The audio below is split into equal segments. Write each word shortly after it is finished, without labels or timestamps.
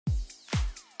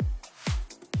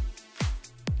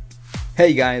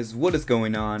Hey guys, what is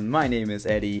going on? My name is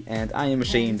Eddie and I am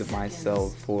ashamed of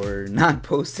myself for not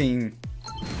posting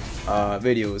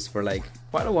videos for like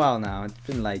quite a while now. It's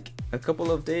been like a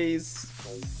couple of days,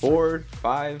 4,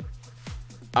 5,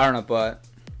 I don't know, but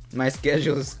my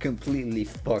schedule is completely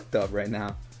fucked up right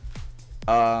now.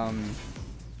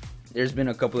 There's been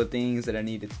a couple of things that I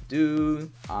needed to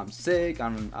do. I'm sick.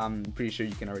 I'm pretty sure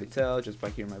you can already tell just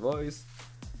by hearing my voice.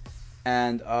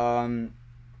 And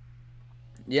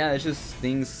yeah, it's just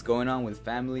things going on with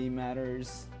family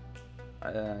matters.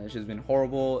 It's just been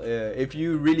horrible. If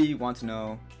you really want to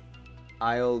know,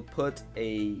 I'll put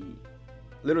a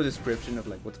little description of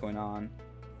like what's going on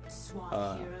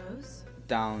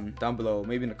down below,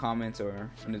 maybe in the comments or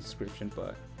in the description,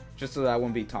 but just so that I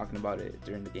won't be talking about it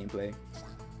during the gameplay.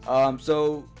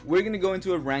 So we're gonna go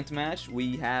into a ranked match.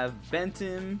 We have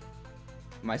Bentim,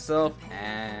 myself,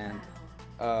 and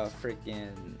freaking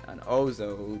an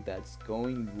Ozo that's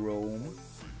going roam.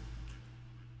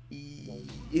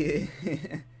 Yeah.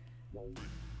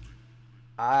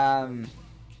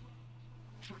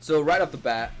 So right off the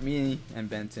bat, me and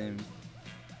Bentim,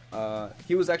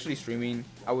 he was actually streaming.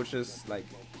 I was just like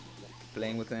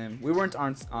playing with him. We weren't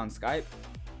on Skype,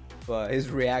 but his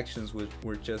reactions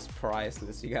were just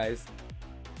priceless, you guys.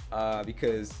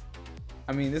 Because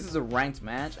I mean, this is a ranked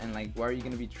match, and like, why are you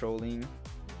gonna be trolling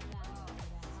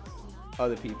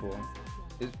other people,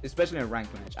 especially in a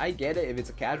ranked match? I get it if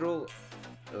it's a casual,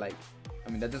 like,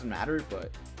 I mean, that doesn't matter, but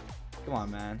come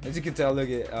on, man. As you can tell, look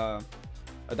at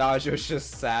Adagio's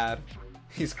just sad.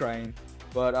 He's crying.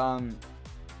 But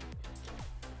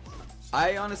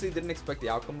I honestly didn't expect the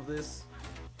outcome of this.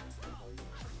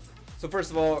 So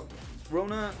first of all,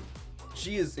 Rona,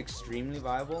 she is extremely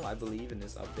viable, I believe, in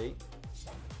this update,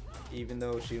 even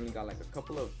though she only got like a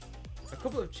couple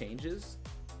of changes,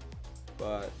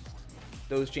 but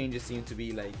those changes seem to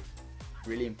be like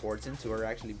really important to her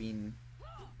actually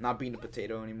not being a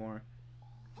potato anymore.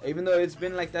 Even though it's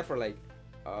been like that for like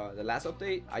the last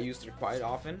update, I used her quite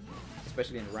often,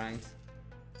 especially in ranked.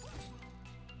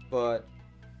 But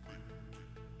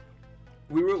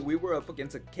we were up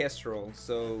against a Kestrel,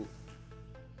 so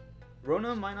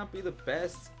Rona might not be the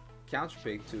best counter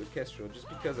pick to a Kestrel just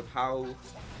because of how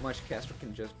much Kestrel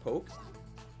can just poke,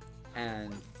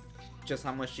 and just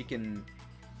how much she can,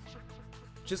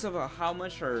 just about how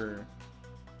much her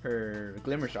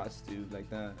glimmer shots do, like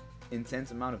the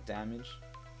intense amount of damage.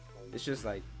 It's just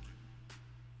like,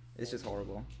 it's just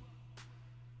horrible.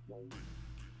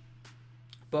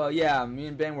 But yeah, me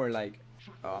and Ben were like,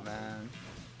 oh man,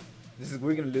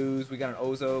 we're gonna lose. We got an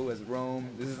Ozo as a roam.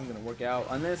 This isn't gonna work out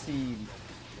unless he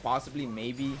possibly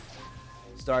maybe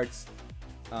starts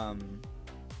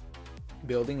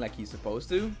building like he's supposed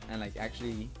to and like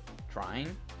actually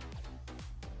trying.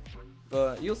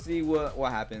 But you'll see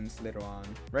what happens later on.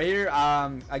 Right here,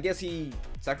 I guess he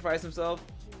sacrificed himself.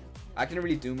 I couldn't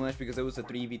really do much because it was a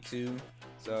 3v2.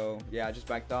 So yeah, I just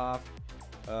backed off.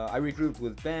 I regrouped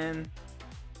with Ben.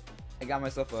 I got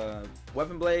myself a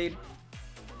weapon blade.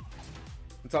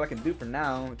 That's all I can do for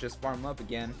now. Just farm up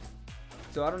again.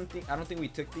 So I don't think we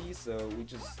took these. So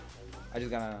I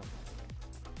just gotta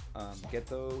get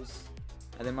those.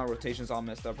 And then my rotation's all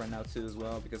messed up right now too as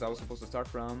well, because I was supposed to start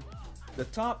from the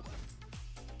top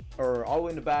or all the way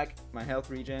in the back, my health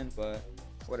regen, but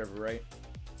whatever, right?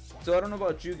 So I don't know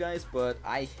about you guys, but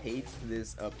I hate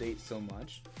this update so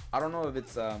much. I don't know if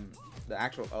it's the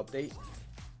actual update,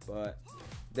 but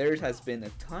there has been a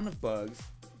ton of bugs,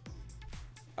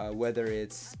 whether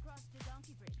it's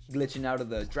glitching out of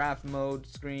the draft mode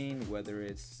screen, whether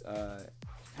it's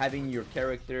having your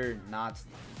character not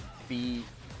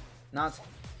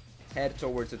head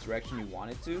towards the direction you want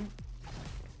it to.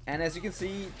 And as you can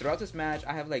see throughout this match,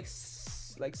 I have like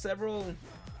several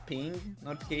ping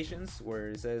notifications where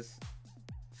it says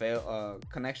fail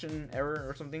connection error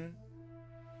or something.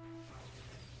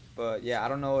 But yeah, I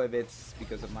don't know if it's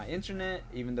because of my internet.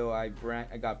 Even though I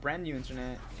got brand new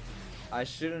internet, I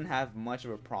shouldn't have much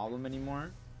of a problem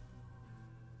anymore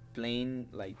playing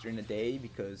like during the day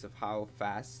because of how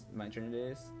fast my internet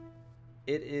is.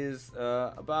 It is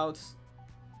about,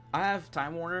 I have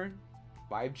Time Warner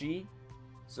 5G,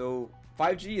 so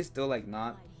 5G is still like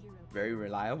not very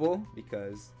reliable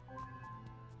because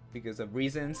of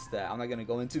reasons that I'm not gonna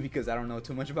go into because I don't know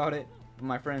too much about it. But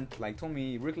my friend like told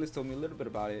me, Rickless told me a little bit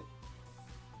about it.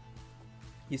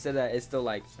 He said that it's still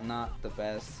like not the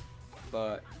best,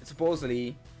 but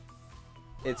supposedly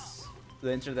it's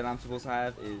the internet that I'm supposed to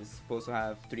have is supposed to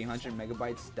have 300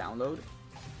 megabytes download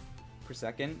per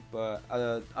second, but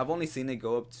I've only seen it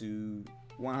go up to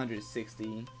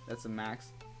 160. That's the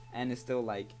max, and it's still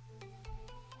like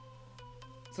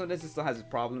sometimes it still has its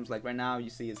problems. Like right now, you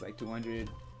see it's like 200,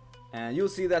 and you'll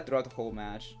see that throughout the whole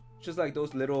match. Just like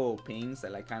those little pings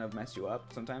that like kind of mess you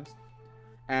up sometimes.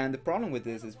 And the problem with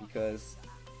this is because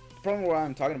the problem why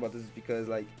I'm talking about this is because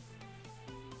like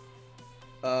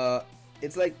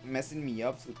it's like messing me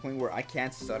up to the point where I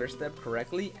can't stutter step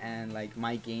correctly, and like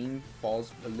my game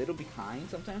falls a little behind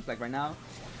sometimes. Like right now,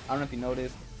 I don't know if you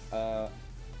noticed,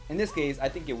 in this case I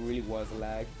think it really was a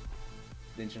lag,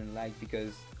 the internet lag,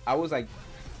 because I was like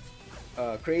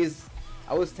crazy.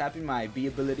 I was tapping my B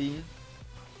ability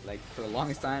like for the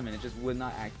longest time and it just would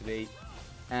not activate.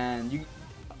 And you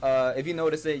if you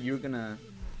notice it, you're gonna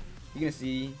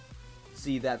see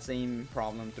that same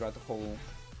problem throughout the whole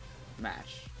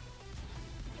match.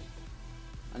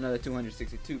 Another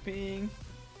 262 ping.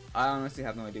 I honestly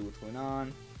have no idea what's going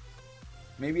on.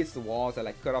 Maybe it's the walls that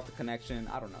like cut off the connection,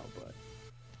 I don't know,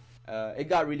 but it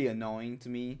got really annoying to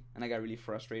me and I got really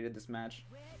frustrated this match.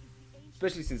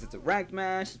 Especially since it's a ranked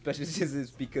match, especially since it's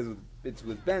because it's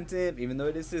with Benton, even though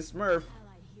it is his Smurf.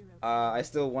 I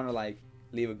still want to like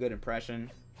leave a good impression.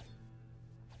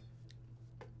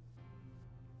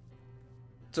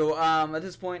 So at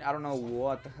this point, I don't know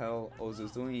what the hell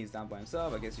Ozo's doing. He's down by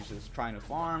himself. I guess he's just trying to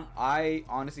farm. I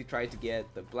honestly tried to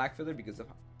get the black feather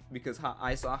because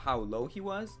I saw how low he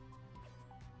was.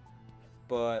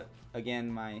 But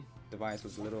again, my device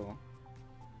was a little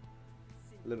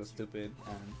stupid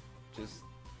and just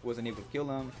wasn't able to kill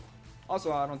him.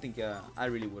 Also, I don't think I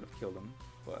really would have killed him,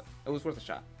 but it was worth a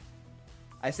shot.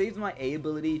 I saved my A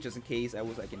ability just in case I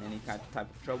was like in any type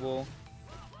of trouble.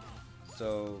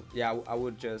 So yeah, I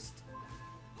would just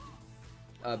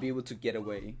be able to get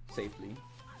away safely.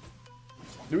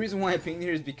 The reason why I pinged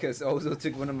here is because Ozo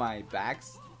took one of my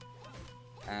backs,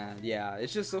 and yeah,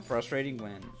 it's just so frustrating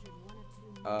when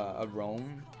a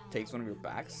roam takes one of your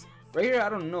backs. Right here, I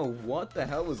don't know what the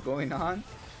hell was going on,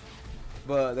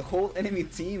 but the whole enemy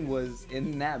team was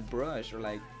in that brush or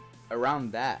like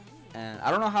around that, and I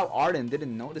don't know how Arden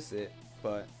didn't notice it,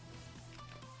 but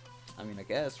I mean, I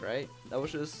guess, right? It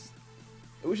was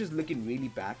just looking really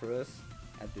bad for us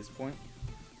at this point.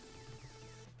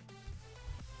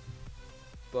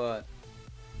 But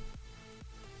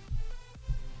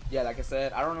yeah, like I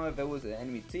said, I don't know if it was an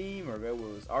enemy team or if it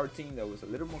was our team that was a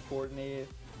little more coordinated,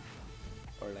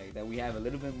 or like that we have a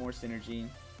little bit more synergy.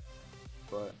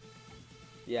 But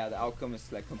yeah, the outcome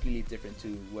is like completely different to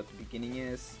what the beginning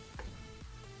is.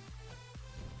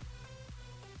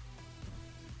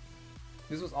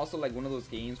 This was also like one of those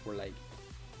games where like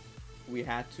we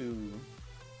had to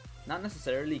not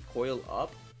necessarily coil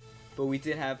up, but we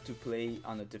did have to play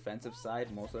on the defensive side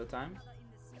most of the time.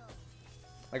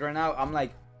 Like right now,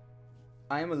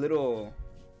 I am a little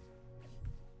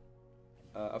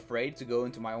afraid to go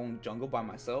into my own jungle by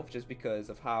myself, just because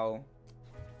of how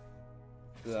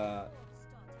the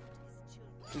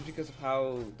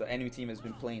enemy team has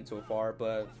been playing so far.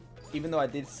 But even though I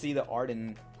did see the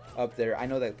Arden up there, I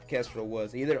know that Kestrel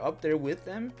was either up there with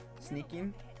them,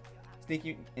 sneaking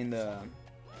in the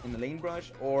lane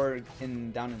brush, or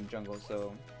down in the jungle.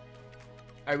 So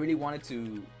I really wanted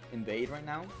to invade right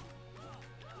now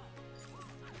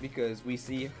because we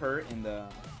see her in the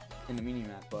mini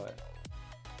map, but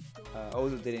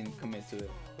Ozo didn't commit to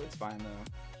it. But it's fine though.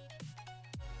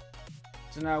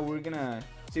 So now we're gonna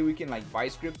see if we can like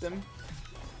vice grip them,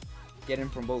 get him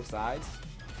from both sides.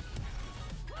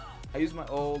 I use my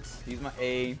ult, use my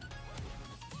A.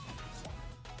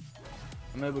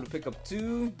 I'm able to pick up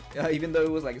 2, even though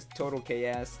it was like a total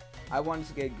chaos. I wanted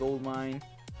to get gold mine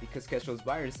because Kestrel's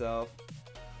by herself.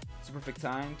 It's a perfect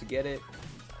time to get it.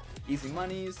 Easy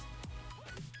monies.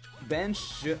 Ben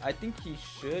I think he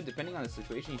should, depending on the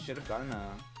situation, he should have gotten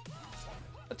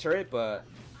a turret, but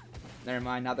never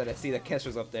mind. Now that I see that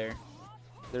Kestrel's up there,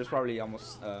 there's probably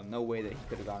almost no way that he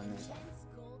could have gotten it.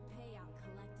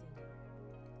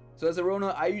 So as a Rona,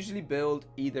 I usually build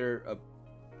either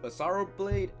a Sorrow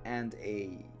Blade and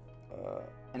a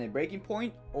Breaking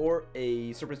Point, or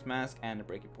a Serpent's Mask and a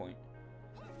Breaking Point.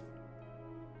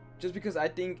 Just because I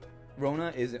think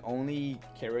Rona is the only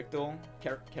character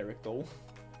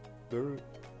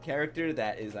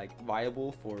that is like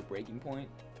viable for Breaking Point.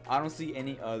 I don't see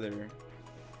any other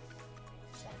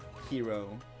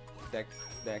hero that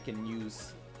can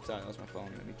use. Sorry, that was my phone.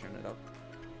 Let me turn it up.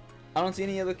 I don't see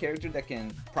any other character that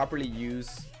can properly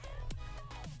use,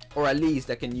 or at least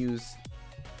that can use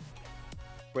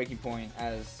Breaking Point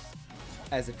as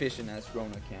efficient as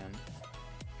Rona can.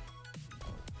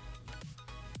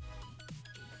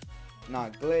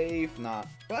 Not Glaive, not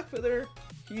Blackfeather.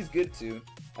 He's good too,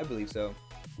 I believe so.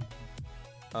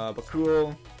 But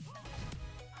Cruel,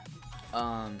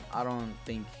 I don't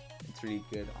think it's really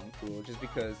good on Cruel, just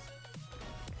because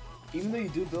even though you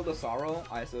do build a Sorrow,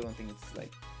 I still don't think it's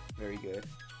like very good.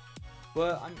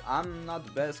 But I'm not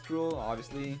the best Cruel,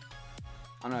 obviously.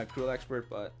 I'm not a Cruel expert,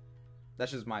 but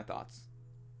that's just my thoughts.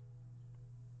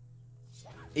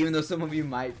 Even though some of you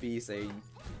might be saying,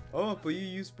 "Oh, but you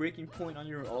use Breaking Point on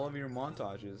all of your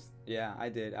montages." Yeah, I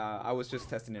did. I was just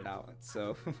testing it out,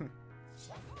 so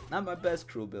not my best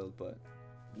Cruel build, but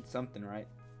it's something, right?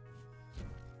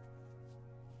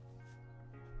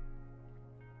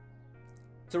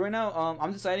 So right now,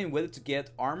 I'm deciding whether to get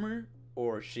armor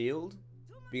or shield,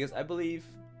 because I believe,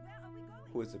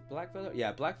 who is it, Blackfeather?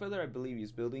 Yeah, Blackfeather, I believe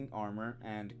he's building armor,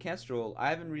 and Kestrel, I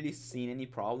haven't really seen any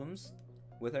problems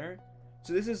with her.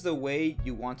 So this is the way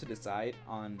you want to decide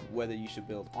on whether you should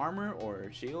build armor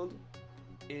or shield.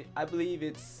 I believe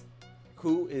it's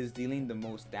who is dealing the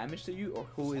most damage to you, or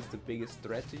who is the biggest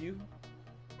threat to you.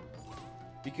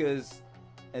 Because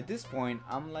at this point,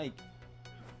 I'm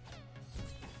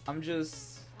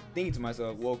just thinking to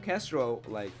myself, well, Kestrel,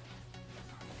 like,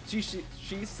 she's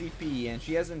CP and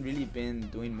she hasn't really been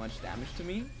doing much damage to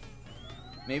me.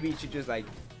 Maybe she just like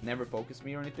never focused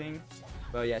me or anything,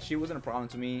 but yeah, she wasn't a problem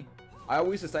to me. I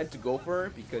always decided to go for her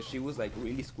because she was like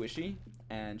really squishy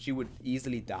and she would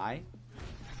easily die.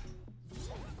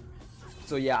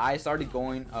 So yeah, I started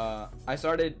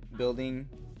building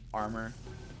armor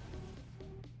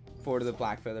for the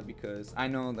Blackfeather because I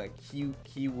know like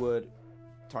he would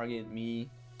target me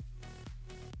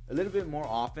a little bit more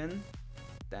often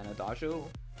than Adagio,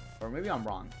 or maybe I'm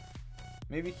wrong.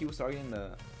 Maybe he was targeting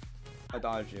the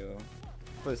Adagio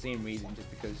for the same reason, just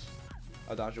because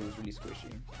Adagio was really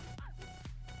squishy.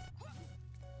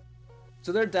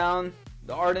 So they're down.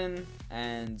 The Arden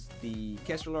and the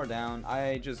Kestrel are down.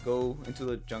 I just go into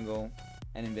the jungle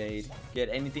and invade. Get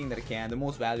anything that I can. The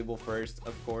most valuable first,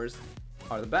 of course,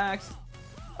 are the backs.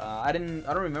 I don't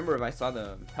remember if I saw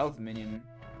the health minion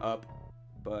up,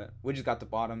 but we just got the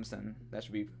bottoms and that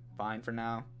should be fine for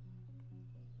now.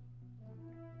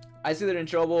 I see they're in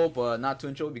trouble, but not too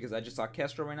in trouble because I just saw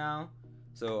Kestrel right now.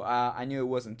 So I knew it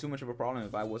wasn't too much of a problem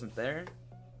if I wasn't there.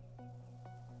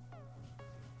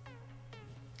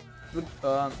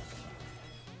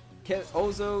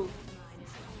 Ozo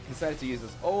decided to use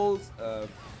his ult. A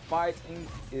fight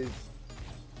is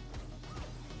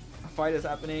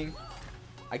happening.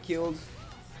 I killed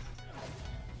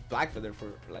Blackfeather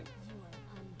for like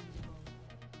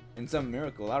in some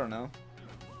miracle, I don't know.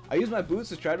 I used my boots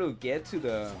to try to get to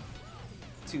the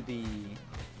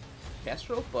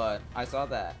Kestrel, but I saw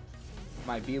that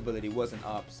my B ability wasn't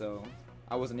up, so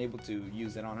I wasn't able to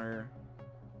use it on her.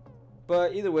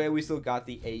 But either way, we still got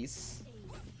the ace.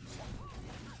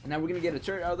 Now we're gonna get a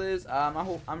turret out of this.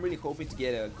 I'm really hoping to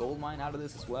get a gold mine out of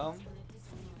this as well.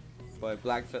 But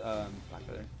Blackfeather.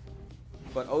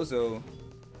 But Ozo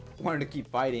wanted to keep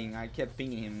fighting. I kept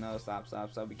pinging him, no, stop.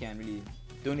 We can't really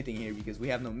do anything here because we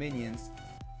have no minions.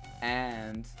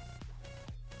 And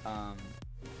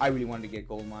I really wanted to get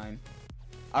gold mine.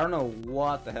 I don't know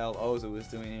what the hell Ozo is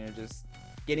doing here, just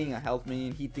getting a health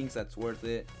minion. He thinks that's worth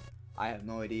it. I have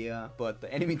no idea, but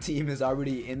the enemy team is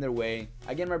already in their way.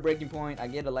 I get my breaking point. I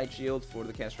get a light shield for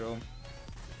the Kestrel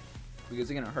because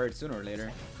it's gonna hurt sooner or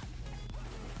later.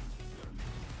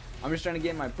 I'm just trying to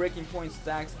get my breaking point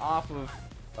stacks off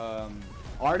of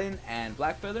Arden and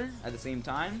Blackfeather at the same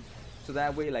time, so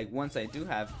that way, like, once I do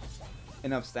have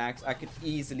enough stacks, I could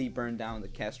easily burn down the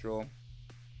Kestrel.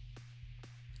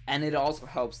 And it also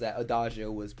helps that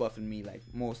Adagio was buffing me like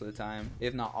most of the time,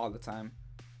 if not all the time.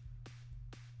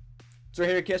 So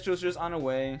here, Kestrel's just on her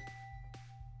way.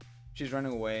 She's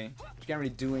running away. She can't really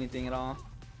do anything at all.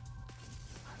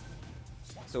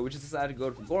 So we just decided to go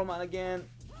for gold mine again.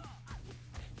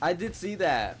 I did see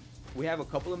that we have a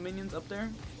couple of minions up there,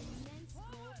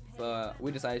 but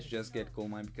we decided to just get gold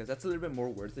mine because that's a little bit more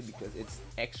worth it, because it's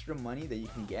extra money that you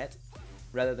can get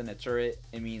rather than a turret.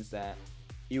 It means that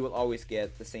you will always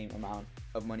get the same amount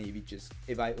of money if we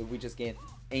just get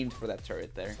aimed for that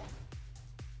turret there.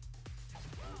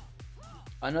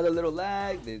 Another little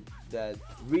lag that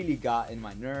really got in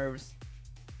my nerves.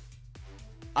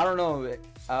 I don't know.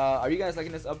 Are you guys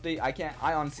liking this update?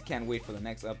 I honestly can't wait for the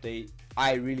next update.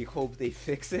 I really hope they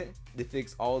fix it. They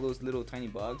fix all those little tiny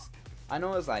bugs. I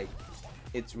know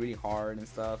it's really hard and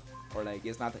stuff, or like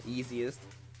it's not the easiest,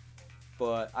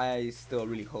 but I still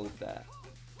really hope that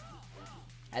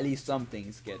at least some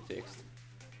things get fixed.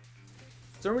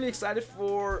 So I'm really excited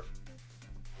for.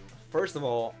 First of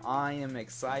all, I am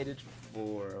excited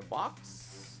for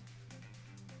Vox.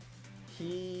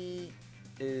 He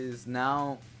is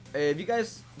now. If you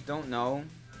guys don't know,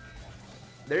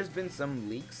 there's been some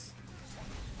leaks,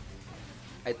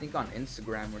 I think on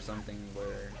Instagram or something,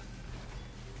 where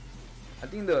I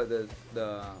think the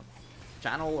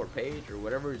channel or page or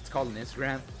whatever it's called on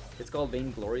Instagram. It's called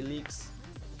Vainglory Leaks,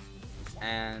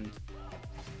 and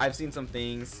I've seen some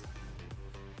things.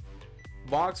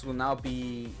 Vox will now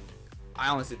be, I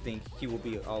honestly think he will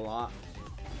be a lot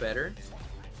better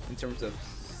in terms of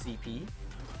CP.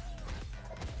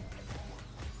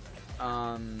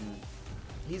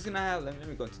 He's gonna have, let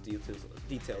me go into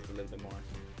details a little bit more.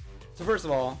 So first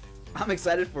of all, I'm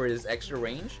excited for his extra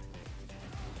range.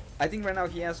 I think right now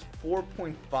he has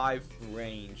 4.5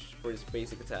 range for his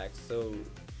basic attacks. So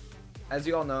as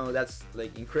you all know, that's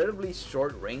like incredibly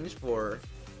short range for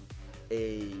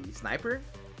a sniper.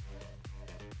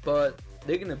 But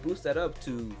they're gonna boost that up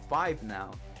to 5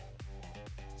 now.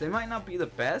 So it might not be the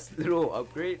best little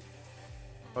upgrade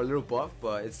or little buff,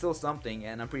 but it's still something,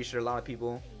 and I'm pretty sure a lot of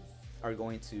people are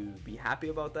going to be happy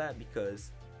about that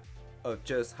because of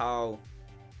just how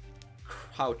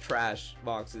trash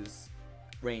Vox's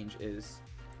range is.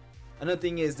 Another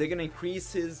thing is they're gonna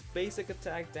increase his basic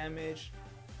attack damage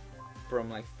from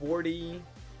like 40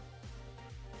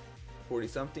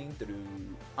 something through,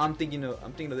 I'm thinking of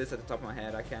this at the top of my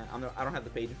head. I don't have the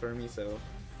page in front of me, so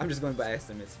I'm just going by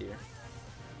estimates here.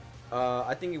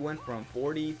 I think it went from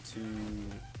 40 to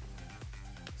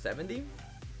 70,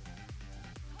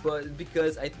 but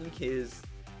because I think his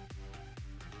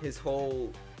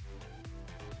whole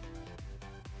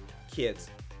kit,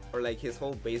 or like his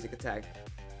whole basic attack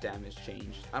damage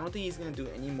changed. I don't think he's gonna do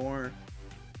any more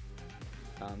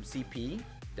CP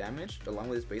damage along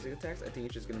with his basic attacks. I think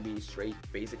it's just gonna be straight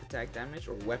basic attack damage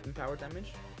or weapon power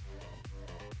damage.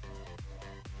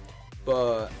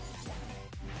 But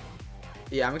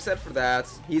yeah, I'm excited for that.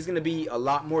 He's gonna be a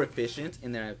lot more efficient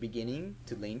in the beginning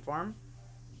to lane farm.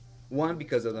 One,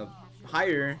 because of the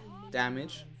higher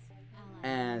damage,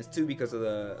 and two, because of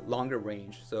the longer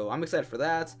range. So I'm excited for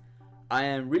that. I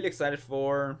am really excited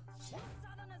for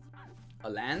a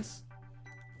Lance.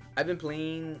 I've been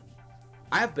playing,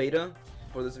 I have beta,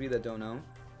 for those of you that don't know,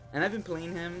 and I've been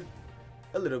playing him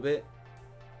a little bit.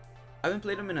 I haven't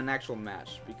played him in an actual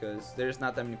match because there's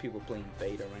not that many people playing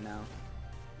beta right now.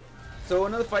 So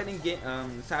another fighting game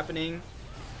is happening.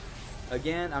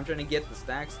 Again, I'm trying to get the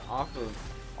stacks off of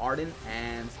Arden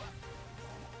and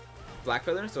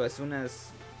Blackfeather, so as soon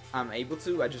as I'm able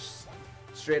to, I just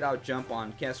straight out jump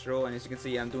on Kestrel, and as you can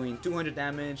see, I'm doing 200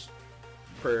 damage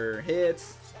per hit.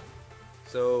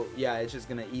 So yeah, it's just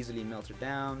gonna easily melt her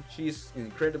down. She's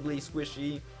incredibly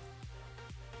squishy,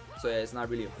 so yeah, it's not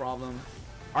really a problem.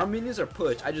 Our minions are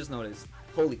pushed. I just noticed.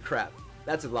 Holy crap,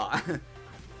 that's a lot.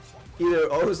 Either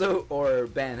Ozo or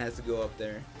Ben has to go up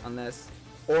there, unless,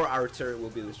 or our turret will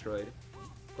be destroyed.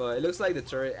 But it looks like the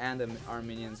turret and our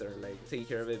minions are like taking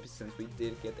care of it since we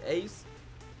did get the ace.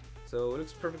 So it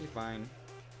looks perfectly fine.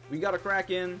 We got a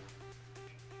Kraken.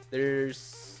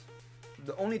 There's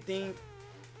the only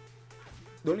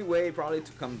way probably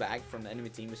to come back from the enemy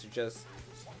team is to just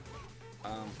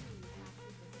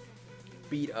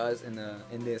beat us in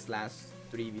this last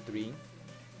 3v3.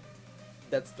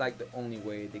 That's like the only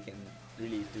way they can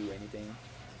really do anything.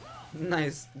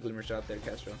 Nice glimmer shot there,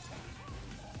 Castro.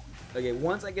 Okay,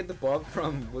 once I get the buff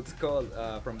from what's called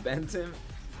from Benton,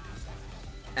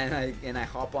 and I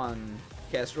hop on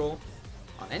Kestrel,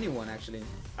 on anyone actually,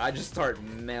 I just start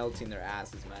melting their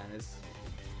asses, man.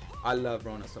 I love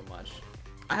Rona so much.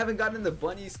 I haven't gotten the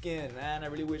bunny skin, man. I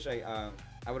really wish I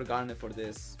would have gotten it for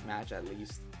this match at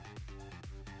least.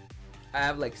 I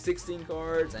have like 16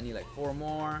 cards. I need like 4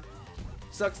 more.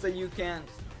 Sucks that you can't.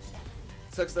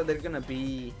 Sucks that they're gonna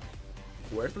be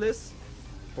worthless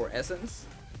for essence.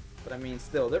 But I mean,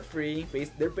 still, they're free.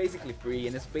 They're basically free,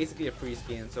 and it's basically a free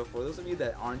skin. So for those of you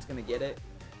that aren't gonna get it,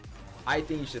 I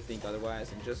think you should think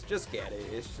otherwise and just get it.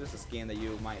 It's just a skin that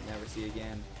you might never see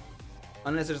again,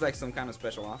 unless there's like some kind of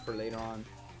special offer later on.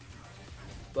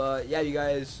 But yeah, you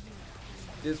guys,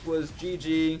 this was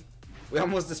GG. We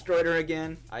almost destroyed her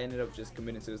again. I ended up just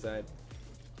committing suicide.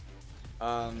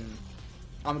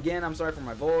 Again, I'm sorry for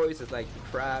my voice. It's like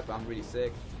crap. I'm really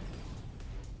sick.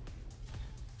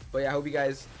 But yeah, I hope you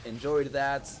guys enjoyed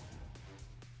that.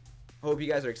 Hope you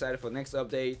guys are excited for the next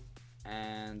update,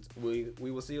 and we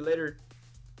will see you later.